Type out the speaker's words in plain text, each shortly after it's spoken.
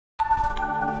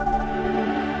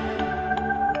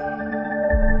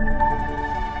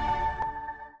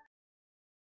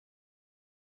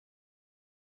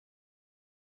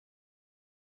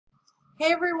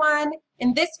Hey everyone!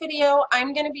 In this video,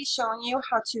 I'm going to be showing you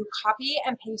how to copy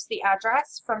and paste the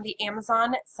address from the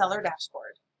Amazon seller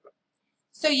dashboard.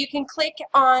 So you can click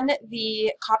on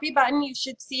the copy button. You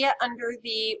should see it under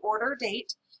the order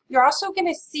date. You're also going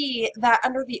to see that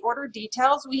under the order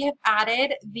details, we have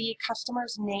added the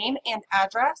customer's name and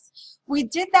address. We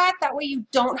did that way you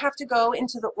don't have to go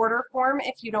into the order form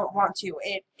if you don't want to.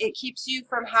 It keeps you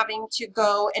from having to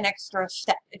go an extra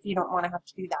step if you don't want to have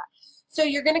to do that. So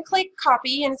you're going to click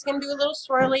copy, and it's going to do a little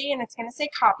swirly, and it's going to say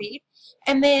copied.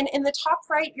 And then in the top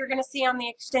right, you're going to see on the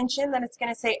extension that it's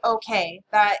going to say OK.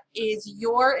 That is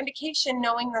your indication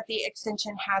knowing that the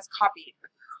extension has copied.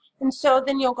 And so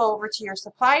then you'll go over to your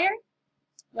supplier,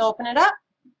 you'll open it up,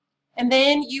 and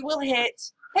then you will hit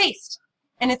paste.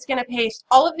 And it's going to paste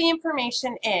all of the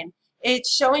information in.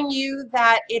 It's showing you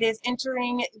that it is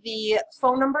entering the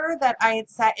phone number that I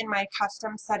had set in my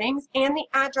custom settings and the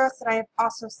address that I have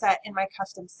also set in my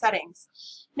custom settings.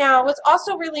 Now, what's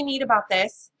also really neat about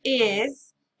this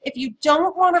is if you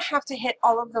don't want to have to hit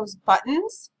all of those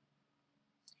buttons,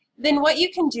 then what you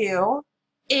can do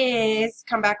is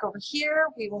come back over here.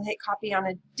 We will hit copy on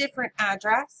a different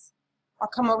address. I'll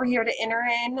come over here to enter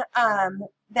in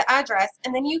the address,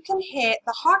 and then you can hit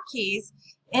the hotkeys,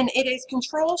 and it is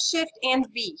Control Shift and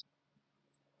V.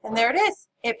 And there it is.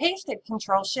 It pasted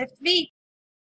Control Shift V.